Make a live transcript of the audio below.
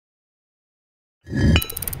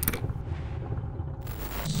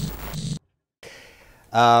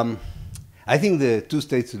I think the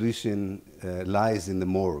two-state solution lies in the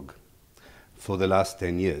morgue for the last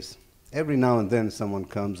 10 years. Every now and then someone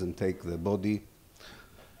comes and takes the body,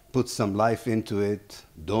 puts some life into it,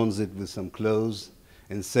 dons it with some clothes,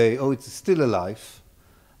 and say, oh, it's still alive,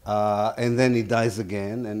 and then it dies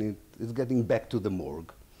again, and it is getting back to the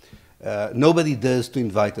morgue. Nobody dares to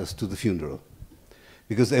invite us to the funeral,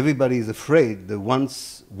 because everybody is afraid that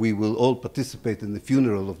once we will all participate in the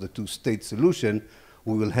funeral of the two-state solution,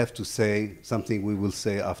 we will have to say something we will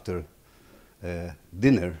say after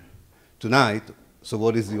dinner tonight. So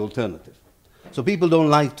what is the alternative? So people don't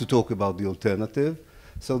like to talk about the alternative,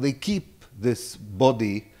 so they keep this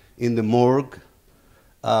body in the morgue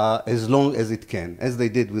as long as it can, as they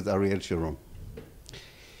did with Ariel Sharon.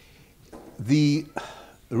 The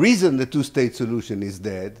reason the two-state solution is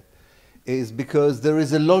dead is because there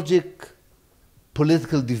is a logic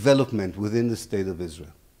political development within the state of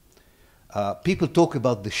Israel. People talk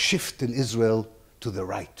about the shift in Israel to the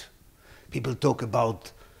right. People talk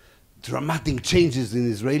about dramatic changes in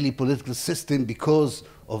the Israeli political system because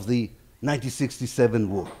of the 1967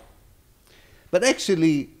 war. But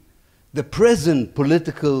actually, the present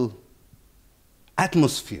political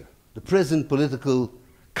atmosphere, the present political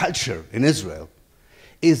culture in Israel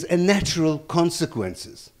is a natural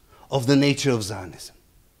consequence of the nature of Zionism.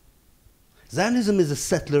 Zionism is a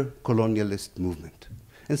settler colonialist movement.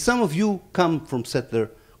 And some of you come from settler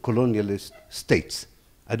colonialist states.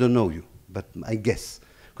 I don't know you, but I guess,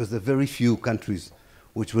 because there are very few countries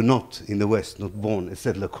which were not in the West, not born as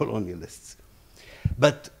settler colonialists.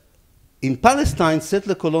 But in Palestine,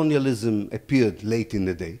 settler colonialism appeared late in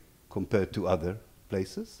the day compared to other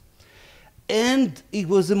places. And it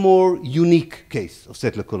was a more unique case of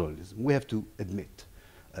settler colonialism, we have to admit,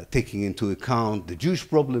 taking into account the Jewish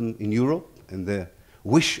problem in Europe and the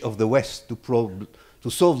wish of the West to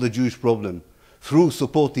solve the Jewish problem through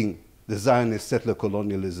supporting the Zionist settler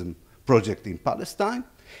colonialism project in Palestine.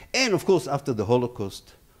 And of course, after the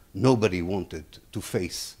Holocaust, nobody wanted to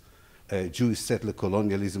face Jewish settler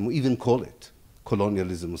colonialism, or even call it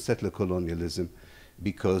colonialism or settler colonialism,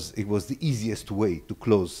 because it was the easiest way to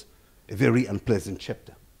close a very unpleasant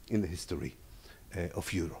chapter in the history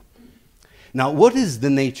of Europe. Now, what is the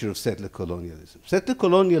nature of settler colonialism? Settler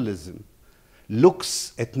colonialism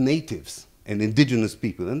looks at natives and indigenous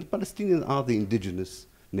people, and the Palestinians are the indigenous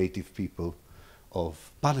native people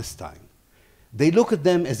of Palestine. They look at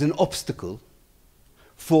them as an obstacle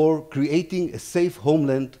for creating a safe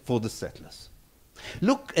homeland for the settlers.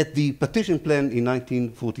 Look at the partition plan in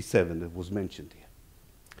 1947 that was mentioned here.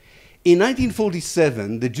 In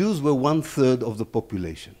 1947, the Jews were 1/3 of the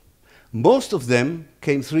population. Most of them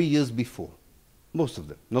came 3 years before. Most of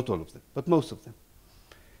them, not all of them, but most of them.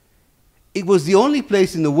 It was the only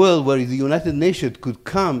place in the world where the United Nations could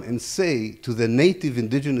come and say to the native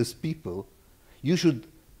indigenous people, you should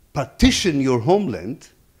partition your homeland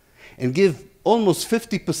and give almost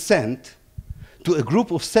 50% to a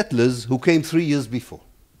group of settlers who came 3 years before.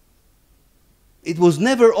 It was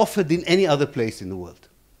never offered in any other place in the world.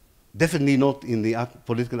 Definitely not in the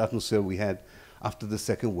political atmosphere we had after the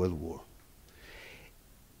Second World War.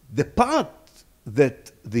 The part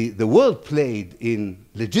that the world played in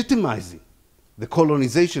legitimizing the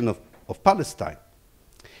colonization of Palestine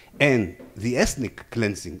and the ethnic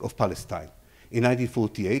cleansing of Palestine in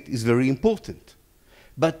 1948 is very important.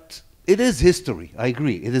 But it is history, I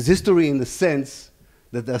agree. It is history in the sense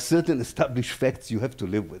that there are certain established facts you have to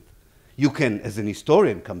live with. You can, as an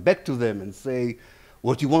historian, come back to them and say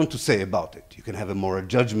what you want to say about it. You can have a moral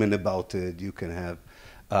judgment about it. You can have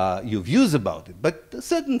your views about it. But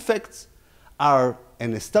certain facts are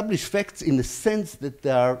an established facts in the sense that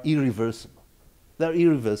they are irreversible. They're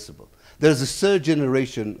irreversible. There's a third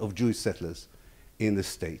generation of Jewish settlers in the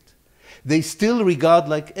state. They still regard,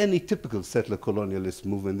 like any typical settler colonialist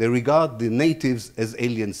movement, they regard the natives as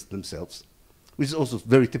aliens themselves, which is also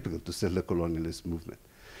very typical to settler colonialist movement.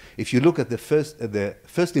 If you look at the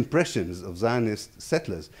first impressions of Zionist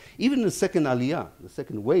settlers, even the second aliyah, the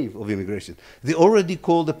second wave of immigration, they already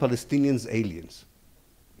call the Palestinians aliens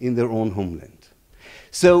in their own homeland.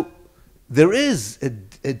 So there is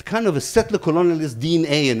a kind of a settler colonialist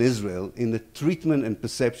DNA in Israel in the treatment and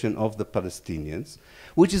perception of the Palestinians,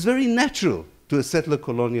 which is very natural to a settler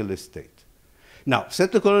colonialist state. Now,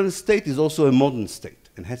 settler colonialist state is also a modern state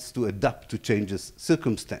and has to adapt to changes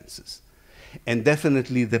circumstances. And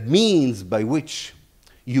definitely the means by which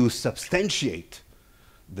you substantiate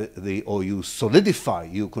or you solidify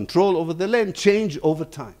your control over the land change over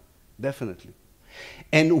time, definitely.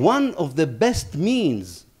 And one of the best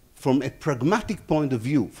means from a pragmatic point of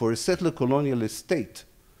view, for a settler colonialist state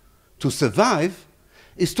to survive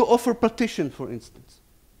is to offer partition, for instance.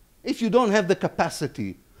 If you don't have the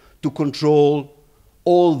capacity to control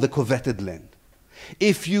all the coveted land,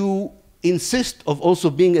 if you insist of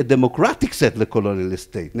also being a democratic settler colonialist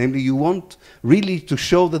state, namely you want really to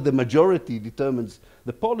show that the majority determines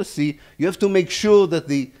the policy, you have to make sure that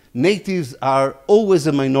the natives are always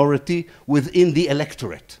a minority within the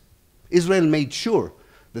electorate. Israel made sure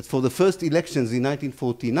that for the first elections in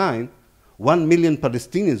 1949, 1 million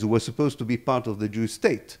Palestinians who were supposed to be part of the Jewish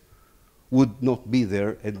state would not be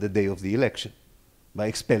there at the day of the election, by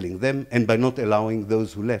expelling them and by not allowing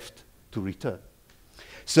those who left to return.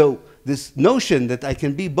 So this notion that I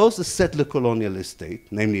can be both a settler colonialist state,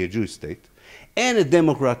 namely a Jewish state, and a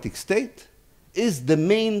democratic state is the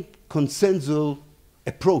main consensual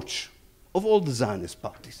approach of all the Zionist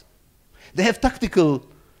parties. They have tactical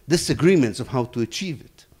disagreements of how to achieve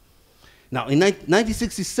it. Now, in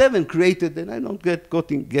 1967 created, and I'm not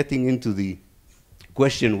getting into the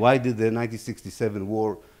question why did the 1967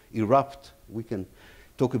 war erupt. We can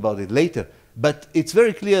talk about it later. But it's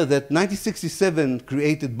very clear that 1967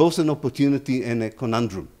 created both an opportunity and a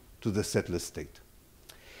conundrum to the settler state.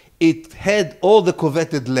 It had all the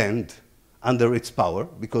coveted land under its power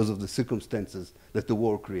because of the circumstances that the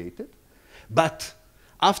war created. But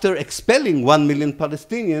after expelling 1 million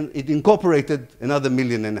Palestinians, it incorporated another 1.5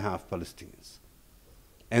 million Palestinians.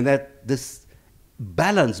 And that this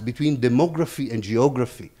balance between demography and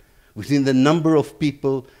geography, between the number of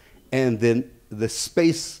people and then the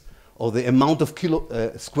space or the amount of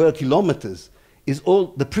square kilometers, is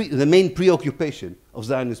all the main preoccupation of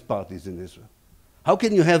Zionist parties in Israel. How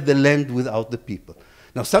can you have the land without the people?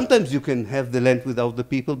 Now, sometimes you can have the land without the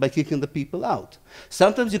people by kicking the people out.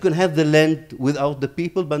 Sometimes you can have the land without the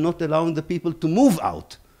people by not allowing the people to move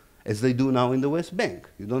out, as they do now in the West Bank.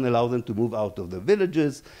 You don't allow them to move out of the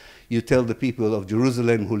villages. You tell the people of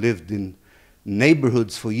Jerusalem who lived in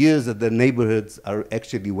neighborhoods for years that their neighborhoods are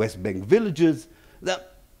actually West Bank villages.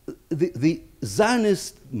 The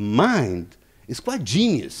Zionist mind is quite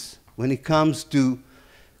genius when it comes to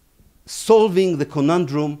solving the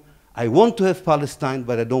conundrum, I want to have Palestine,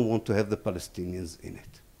 but I don't want to have the Palestinians in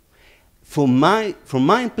it. From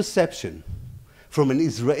my perception, from an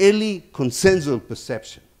Israeli consensual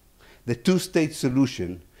perception, the two-state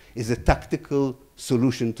solution is a tactical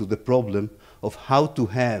solution to the problem of how to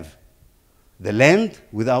have the land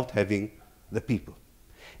without having the people.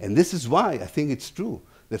 And this is why I think it's true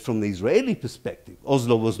that from the Israeli perspective,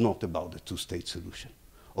 Oslo was not about the two-state solution.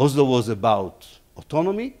 Oslo was about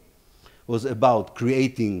autonomy, was about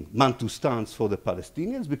creating Bantustans for the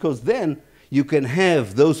Palestinians, because then you can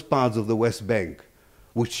have those parts of the West Bank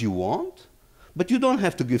which you want, but you don't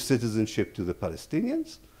have to give citizenship to the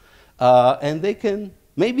Palestinians, and they can,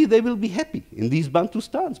 maybe they will be happy in these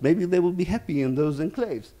Bantustans, maybe they will be happy in those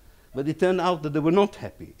enclaves, but it turned out that they were not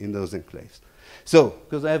happy in those enclaves. So,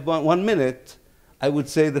 because I have 1 minute, I would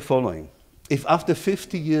say the following. If after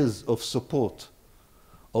 50 years of support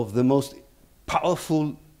of the most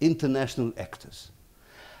powerful international actors,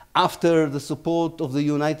 after the support of the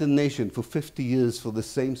United Nations for 50 years for the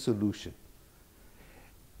same solution,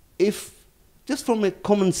 if, just from a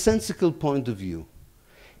commonsensical point of view,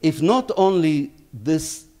 if not only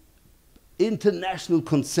this international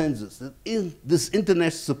consensus, that this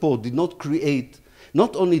international support did not create,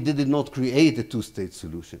 not only did it not create a two-state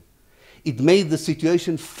solution, it made the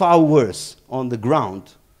situation far worse on the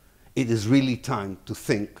ground, it is really time to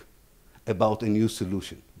think about a new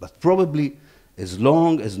solution. But probably as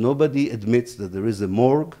long as nobody admits that there is a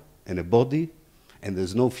morgue and a body, and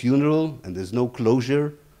there's no funeral, and there's no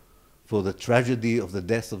closure for the tragedy of the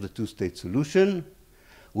death of the two-state solution,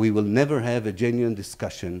 we will never have a genuine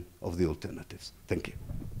discussion of the alternatives. Thank you.